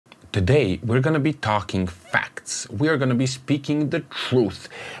Today, we're going to be talking facts. We are going to be speaking the truth.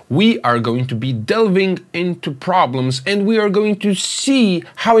 We are going to be delving into problems, and we are going to see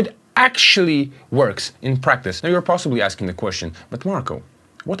how it actually works in practice. Now, you're possibly asking the question, but Marko,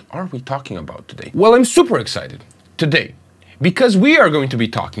 what are we talking about today? Well, I'm super excited today because we are going to be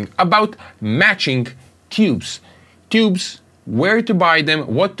talking about matching tubes. Tubes, where to buy them,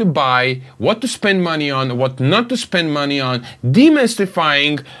 what to buy, what to spend money on, what not to spend money on,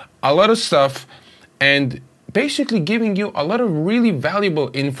 demystifying a lot of stuff, and basically giving you a lot of really valuable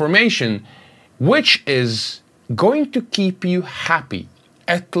information, which is going to keep you happy,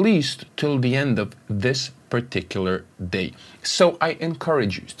 at least till the end of this particular day. So I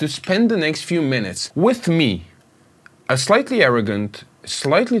encourage you to spend the next few minutes with me, a slightly arrogant,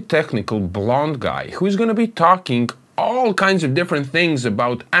 slightly technical blonde guy who's going to be talking all kinds of different things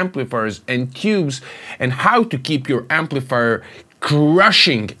about amplifiers and tubes and how to keep your amplifier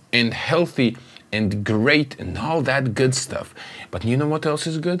crushing and healthy and great and all that good stuff. But you know what else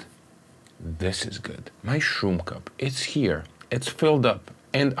is good? This is good. My shroom cup, it's here, it's filled up,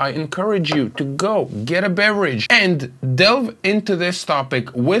 and I encourage you to go get a beverage and delve into this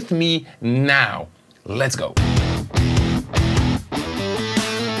topic with me now. Let's go.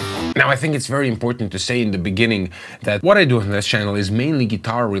 Now, I think it's very important to say in the beginning that what I do on this channel is mainly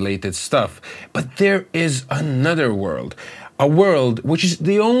guitar-related stuff, but there is another world. A world which is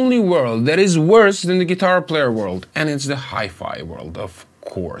the only world that is worse than the guitar player world, and it's the hi-fi world, of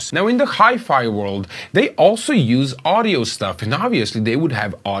course. Now, in the hi-fi world, they also use audio stuff, and obviously they would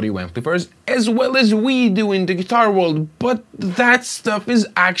have audio amplifiers as well as we do in the guitar world, but that stuff is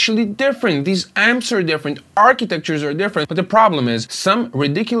actually different. These amps are different, architectures are different, but the problem is some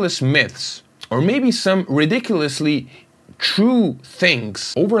ridiculous myths, or maybe some ridiculously true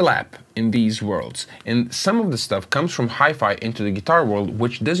things overlap in these worlds, and some of the stuff comes from hi-fi into the guitar world,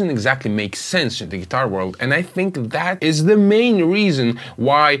 which doesn't exactly make sense in the guitar world, and I think that is the main reason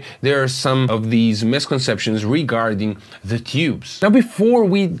why there are some of these misconceptions regarding the tubes. Now, before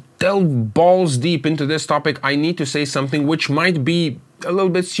we delve balls deep into this topic, I need to say something which might be a little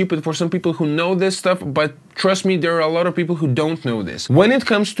bit stupid for some people who know this stuff, but trust me, there are a lot of people who don't know this. When it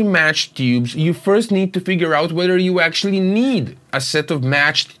comes to matched tubes, you first need to figure out whether you actually need a set of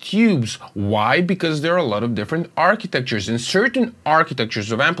matched tubes. Why? Because there are a lot of different architectures, and certain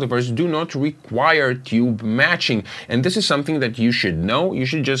architectures of amplifiers do not require tube matching, and this is something that you should know. You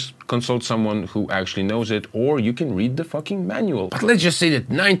should just consult someone who actually knows it, or you can read the fucking manual. But let's just say that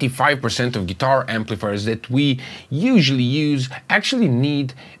 95% of guitar amplifiers that we usually use actually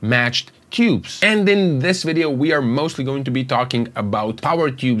need matched tubes. And in this video, we are mostly going to be talking about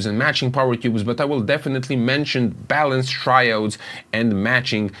power tubes and matching power tubes, but I will definitely mention balanced triodes and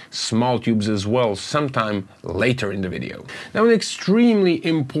matching small tubes as well sometime later in the video. Now, an extremely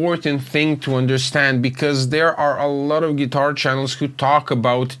important thing to understand, because there are a lot of guitar channels who talk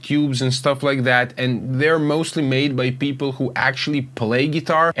about tubes and stuff like that, and they're mostly made by people who actually play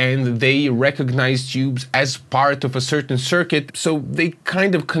guitar, and they recognize tubes as part of a certain circuit, so they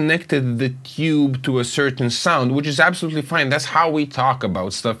kind of connected the tube to a certain sound, which is absolutely fine. That's how we talk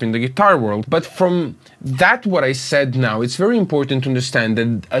about stuff in the guitar world. But from that, what I said now, it's very important to understand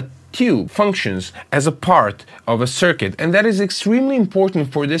that a tube functions as a part of a circuit, and that is extremely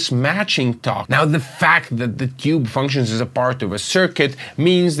important for this matching talk. Now, the fact that the tube functions as a part of a circuit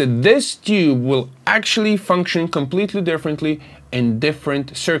means that this tube will actually function completely differently in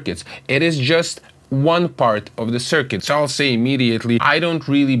different circuits. It is just one part of the circuit. So I'll say immediately, I don't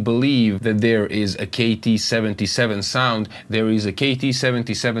really believe that there is a KT77 sound. There is a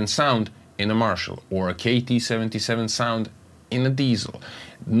KT77 sound in a Marshall, or a KT77 sound in a Diesel,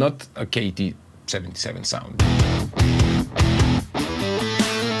 not a KT77 sound.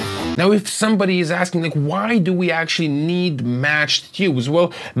 Now, if somebody is asking, like, why do we actually need matched tubes?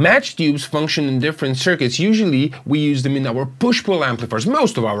 Well, matched tubes function in different circuits. Usually, we use them in our push-pull amplifiers.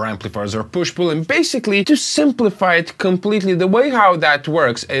 Most of our amplifiers are push-pull, and basically, to simplify it completely, the way how that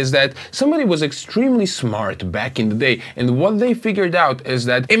works is that somebody was extremely smart back in the day, and what they figured out is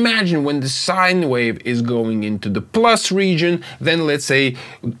that, imagine when the sine wave is going into the plus region, then let's say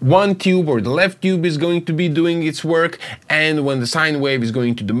one tube or the left tube is going to be doing its work, and when the sine wave is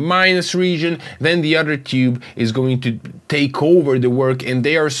going to the minus region, then the other tube is going to take over the work, and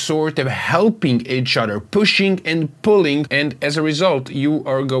they are sort of helping each other, pushing and pulling, and as a result, you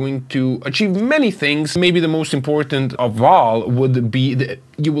are going to achieve many things. Maybe the most important of all would be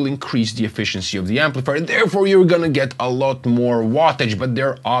you will increase the efficiency of the amplifier. Therefore, you're gonna get a lot more wattage, but there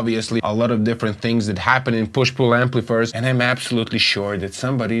are obviously a lot of different things that happen in push-pull amplifiers, and I'm absolutely sure that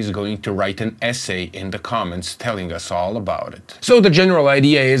somebody is going to write an essay in the comments telling us all about it. So the general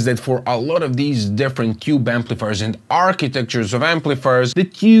idea is that for a lot of these different tube amplifiers and architectures of amplifiers, the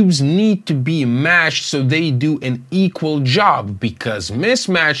tubes need to be matched so they do an equal job, because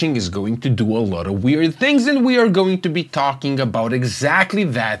mismatching is going to do a lot of weird things, and we are going to be talking about exactly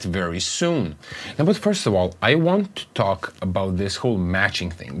that very soon. Now, but first of all, I want to talk about this whole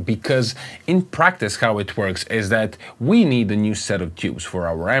matching thing, because in practice how it works is that we need a new set of tubes for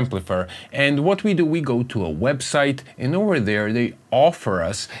our amplifier, and what we do, we go to a website, and over there they offer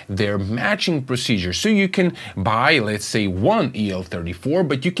us their matching procedure. So you can buy, let's say, one EL34,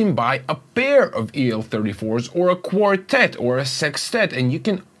 but you can buy a pair of EL34s or a quartet or a sextet, and you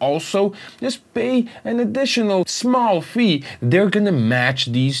can also just pay an additional small fee. They're gonna match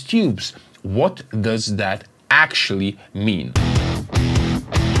these tubes. What does that actually mean?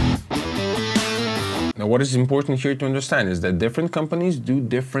 Now, what is important here to understand is that different companies do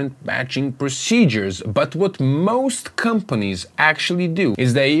different matching procedures, but what most companies actually do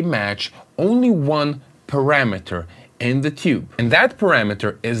is they match only one parameter in the tube, and that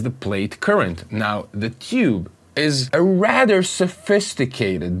parameter is the plate current. Now, the tube is a rather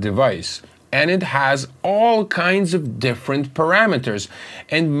sophisticated device, and it has all kinds of different parameters,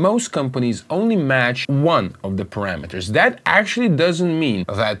 and most companies only match one of the parameters. That actually doesn't mean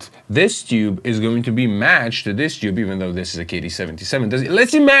that this tube is going to be matched to this tube, even though this is a KT77.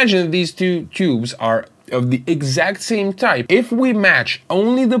 Let's imagine these two tubes are of the exact same type. If we match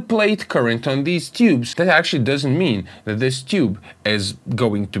only the plate current on these tubes, that actually doesn't mean that this tube is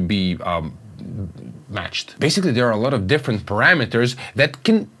going to be matched. Basically, there are a lot of different parameters that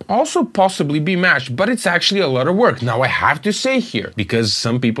can also possibly be matched, but it's actually a lot of work. Now, I have to say here, because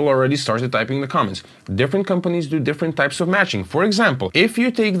some people already started typing in the comments, different companies do different types of matching. For example, if you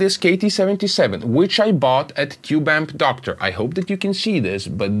take this KT77, which I bought at TubeAmp Doctor, I hope that you can see this,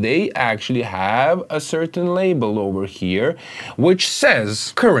 but they actually have a certain label over here, which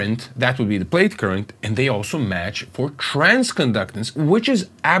says current, that would be the plate current, and they also match for transconductance, which is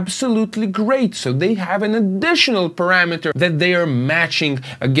absolutely great. So they have an additional parameter that they are matching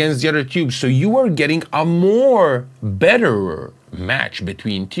against the other tubes, so you are getting a better match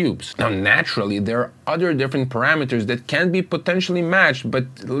between tubes. Now, naturally, there are other different parameters that can be potentially matched, but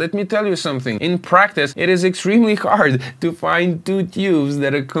let me tell you something. In practice, it is extremely hard to find two tubes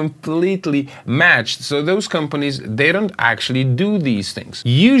that are completely matched. So those companies, they don't actually do these things.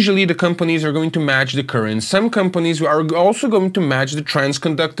 Usually, the companies are going to match the current. Some companies are also going to match the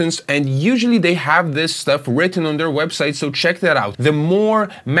transconductance, and usually they have this stuff written on their website, so check that out. The more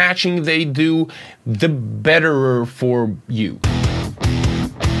matching they do, the better for you.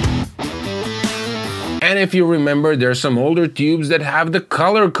 And if you remember, there are some older tubes that have the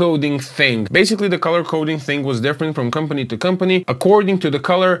color coding thing. Basically, the color coding thing was different from company to company. According to the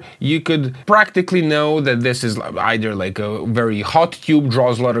color, you could practically know that this is either like a very hot tube,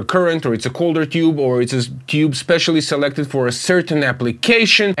 draws a lot of current, or it's a colder tube, or it's a tube specially selected for a certain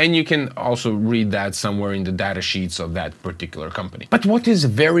application. And you can also read that somewhere in the data sheets of that particular company. But what is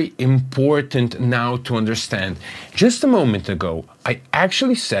very important now to understand, just a moment ago, I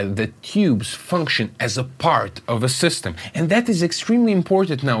actually said that tubes function as a part of a system, and that is extremely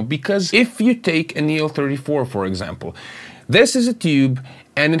important now, because if you take an EL34, for example, this is a tube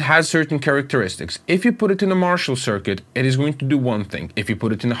and it has certain characteristics. If you put it in a Marshall circuit, it is going to do one thing. If you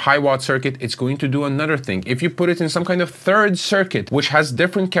put it in a high watt circuit, it's going to do another thing. If you put it in some kind of third circuit, which has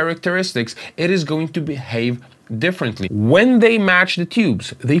different characteristics, it is going to behave differently. When they match the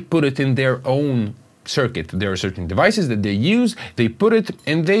tubes, they put it in their own circuit. There are certain devices that they use, they put it,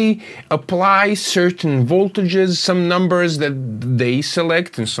 and they apply certain voltages, some numbers that they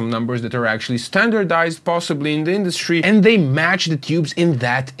select and some numbers that are actually standardized possibly in the industry, and they match the tubes in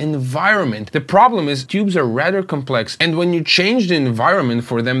that environment. The problem is tubes are rather complex, and when you change the environment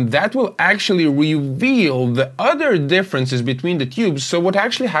for them, that will actually reveal the other differences between the tubes. So what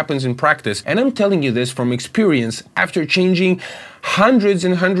actually happens in practice, and I'm telling you this from experience after changing hundreds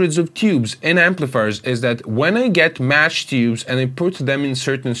and hundreds of tubes in amplifiers, is that when I get matched tubes and I put them in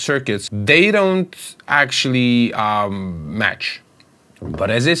certain circuits, they don't actually match.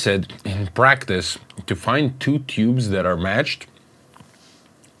 But as I said, in practice, to find two tubes that are matched,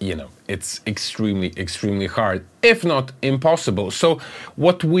 you know, it's extremely hard. if not impossible. So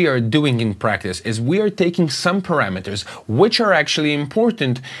what we are doing in practice is we are taking some parameters which are actually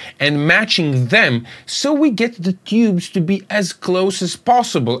important and matching them so we get the tubes to be as close as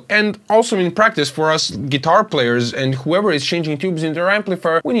possible. And also in practice for us guitar players and whoever is changing tubes in their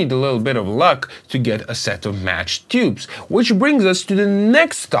amplifier, we need a little bit of luck to get a set of matched tubes. Which brings us to the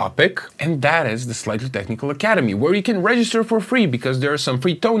next topic, and that is the Slightly Technical Academy, where you can register for free because there are some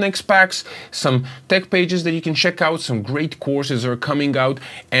free Tonex packs, some tech pages that you can check out, some great courses are coming out,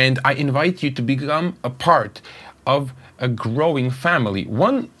 and I invite you to become a part of a growing family.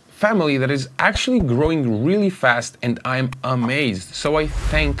 One family that is actually growing really fast, and I'm amazed. So I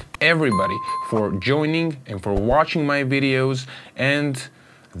thank everybody for joining and for watching my videos. And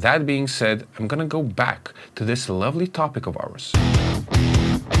that being said, I'm gonna go back to this lovely topic of ours.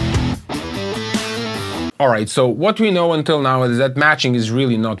 Alright, so what we know until now is that matching is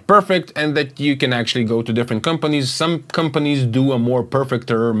really not perfect and that you can actually go to different companies. Some companies do a more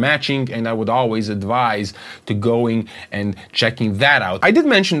perfecter matching, and I would always advise to going and checking that out. I did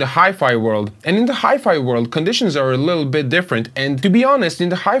mention the HiFi world, and in the HiFi world, conditions are a little bit different. And to be honest, in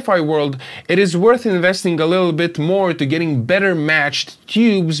the HiFi world, it is worth investing a little bit more to getting better matched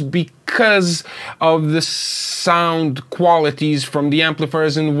tubes because of the sound qualities from the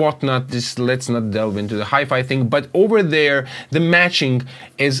amplifiers and whatnot. Let's not delve into the HiFi thing, but over there the matching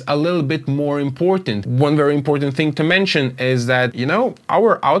is a little bit more important. One very important thing to mention is that, you know,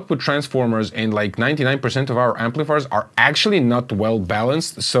 our output transformers in like 99% of our amplifiers are actually not well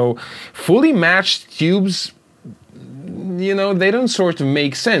balanced, so fully matched tubes, you know, they don't sort of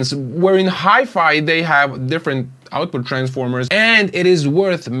make sense. Where in HiFi they have different output transformers, and it is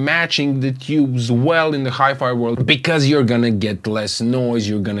worth matching the tubes well in the HiFi world because you're gonna get less noise,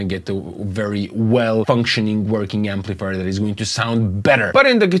 you're gonna get a very well functioning working amplifier that is going to sound better. But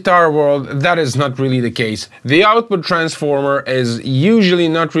in the guitar world, that is not really the case. The output transformer is usually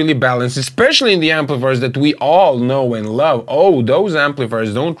not really balanced, especially in the amplifiers that we all know and love. Oh, those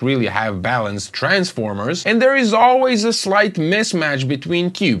amplifiers don't really have balanced transformers, and there is always a slight mismatch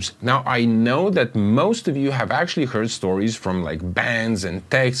between tubes. Now, I know that most of you have actually heard stories from like bands and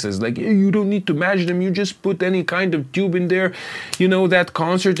texts like, hey, you don't need to match them, you just put any kind of tube in there. You know, that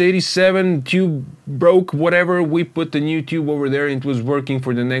Concert 87 tube broke, whatever, we put the new tube over there and it was working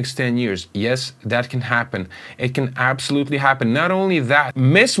for the next 10 years. Yes, that can happen. It can absolutely happen. Not only that,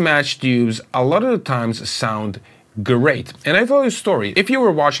 mismatched tubes a lot of the times sound great. And I tell you a story. If you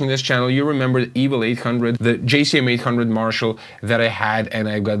were watching this channel, you remember the Evil 800, the JCM 800 Marshall that I had, and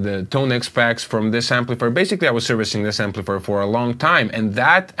I got the Tonex packs from this amplifier. Basically, I was servicing this amplifier for a long time, and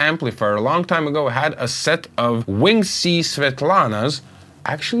that amplifier a long time ago had a set of Wing C Svetlanas.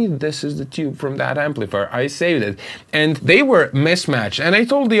 Actually, this is the tube from that amplifier. I saved it. And they were mismatched. And I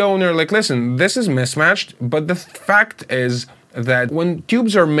told the owner, like, listen, this is mismatched, but the fact is that when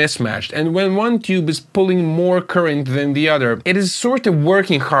tubes are mismatched and when one tube is pulling more current than the other, it is sort of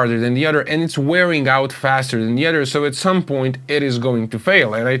working harder than the other and it's wearing out faster than the other, so at some point it is going to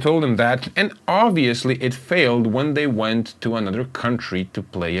fail. And I told him that, and obviously it failed when they went to another country to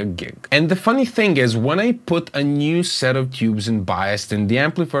play a gig. And the funny thing is, when I put a new set of tubes in biased and the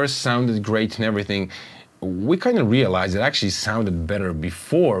amplifier sounded great and everything, we kind of realized it actually sounded better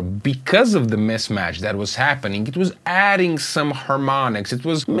before because of the mismatch that was happening. It was adding some harmonics, it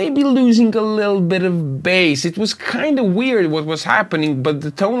was maybe losing a little bit of bass. It was kind of weird what was happening, but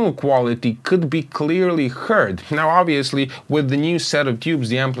the tonal quality could be clearly heard. Now obviously with the new set of tubes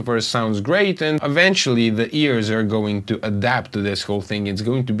the amplifier sounds great, and eventually the ears are going to adapt to this whole thing. It's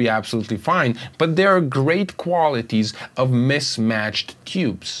going to be absolutely fine, but there are great qualities of mismatched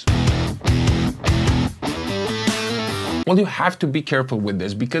tubes. Well, you have to be careful with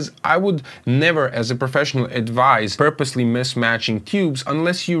this, because I would never, as a professional, advise purposely mismatching tubes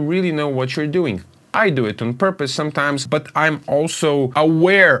unless you really know what you're doing. I do it on purpose sometimes, but I'm also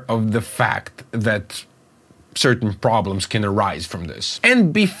aware of the fact that certain problems can arise from this.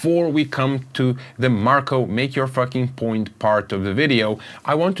 And before we come to the Marko make your fucking point part of the video,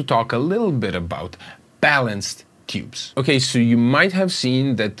 I want to talk a little bit about balanced tubes. Okay, so you might have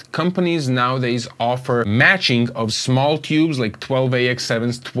seen that companies nowadays offer matching of small tubes like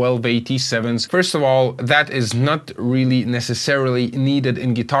 12AX7s, 12AT7s. First of all, that is not really necessarily needed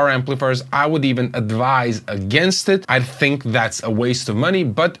in guitar amplifiers. I would even advise against it. I think that's a waste of money,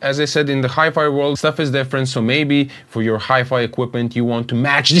 but as I said, in the HiFi world, stuff is different, so maybe for your HiFi equipment, you want to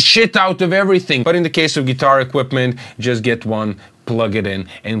match the shit out of everything. But in the case of guitar equipment, just get one, plug it in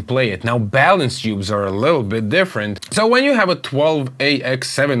and play it. Now, balance tubes are a little bit different. So when you have a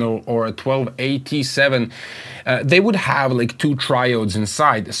 12AX7 or a 12AT7, they would have like 2 triodes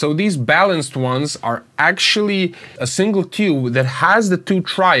inside. So these balanced ones are actually a single tube that has the 2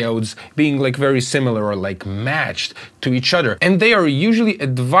 triodes being like very similar or like matched to each other. And they are usually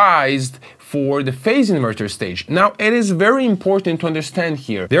advised for the phase inverter stage. Now, it is very important to understand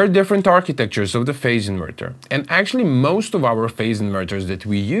here, there are different architectures of the phase inverter. And actually, most of our phase inverters that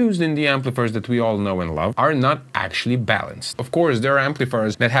we use in the amplifiers that we all know and love are not actually balanced. Of course, there are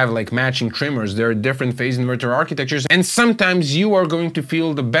amplifiers that have like matching trimmers, there are different phase inverter architectures, and sometimes you are going to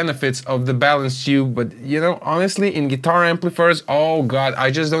feel the benefits of the balanced tube, but you know, honestly, in guitar amplifiers, oh God,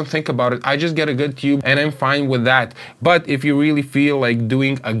 I just don't think about it. I just get a good tube and I'm fine with that. But if you really feel like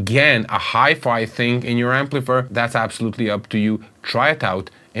doing, again, a HiFi thing in your amplifier, that's absolutely up to you. Try it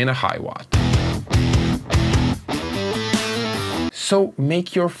out in a high watt. So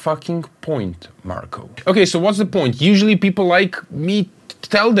make your fucking point, Marko. Okay, so what's the point? Usually people like me to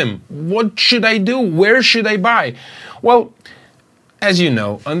tell them, what should I do? Where should I buy? Well, as you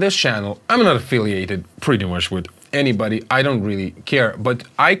know, on this channel, I'm not affiliated pretty much with anybody, I don't really care, but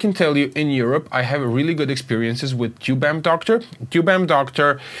I can tell you in Europe I have really good experiences with Preamp Doctor. Preamp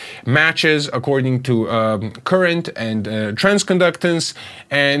Doctor matches according to current and transconductance,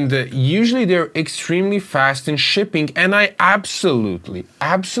 and usually they're extremely fast in shipping, and I absolutely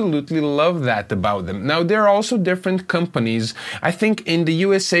love that about them. Now, there are also different companies. I think in the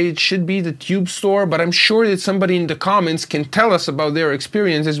USA it should be the Tube Store, but I'm sure that somebody in the comments can tell us about their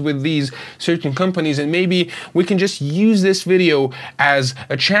experiences with these certain companies, and maybe we can just use this video as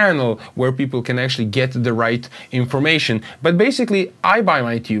a channel where people can actually get the right information. But basically, I buy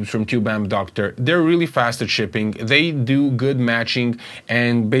my tubes from Preamp Doctor. They're really fast at shipping, they do good matching,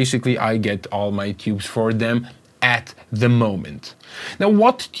 and basically I get all my tubes for them at the moment. Now,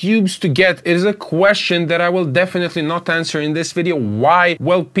 what tubes to get is a question that I will definitely not answer in this video. Why?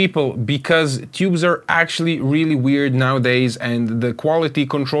 Well, people, because tubes are actually really weird nowadays, and the quality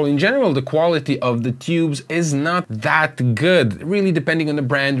control in general, the quality of the tubes is not that good, really depending on the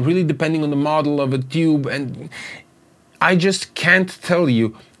brand, really depending on the model of a tube, and I just can't tell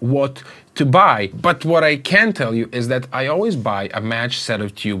you what to buy. But what I can tell you is that I always buy a matched set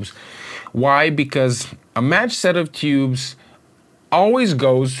of tubes. Why? Because a matched set of tubes always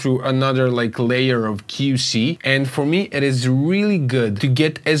goes through another like layer of QC, and for me it is really good to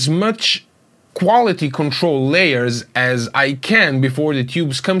get as much quality control layers as I can before the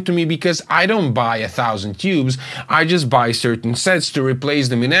tubes come to me, because I don't buy 1,000 tubes, I just buy certain sets to replace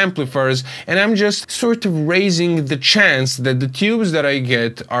them in amplifiers, and I'm just sort of raising the chance that the tubes that I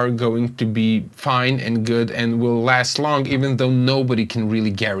get are going to be fine and good and will last long, even though nobody can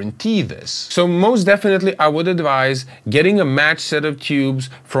really guarantee this. So most definitely I would advise getting a matched set of tubes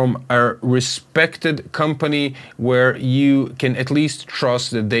from a respected company where you can at least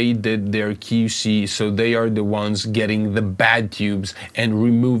trust that they did their QC, so they are the ones getting the bad tubes and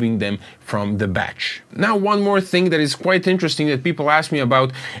removing them from the batch. Now, one more thing that is quite interesting that people ask me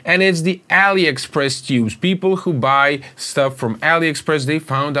about, and it's the AliExpress tubes. People who buy stuff from AliExpress, they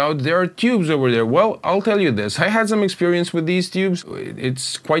found out there are tubes over there. Well, I'll tell you this, I had some experience with these tubes.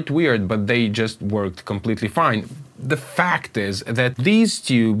 It's quite weird, but they just worked completely fine. The fact is that these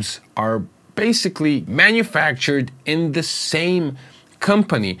tubes are basically manufactured in the same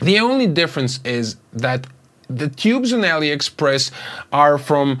company. The only difference is that the tubes on AliExpress are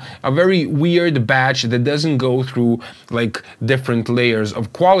from a very weird batch that doesn't go through like different layers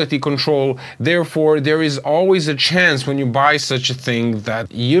of quality control. Therefore, there is always a chance when you buy such a thing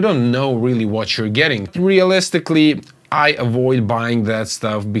that you don't know really what you're getting. Realistically, I avoid buying that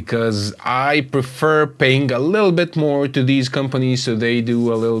stuff because I prefer paying a little bit more to these companies so they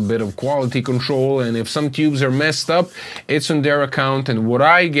do a little bit of quality control, and if some tubes are messed up, it's on their account, and what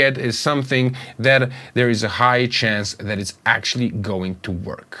I get is something that there is a high chance that it's actually going to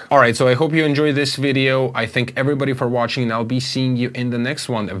work. Alright, so I hope you enjoyed this video. I thank everybody for watching, and I'll be seeing you in the next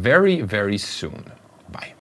one very, very soon. Bye.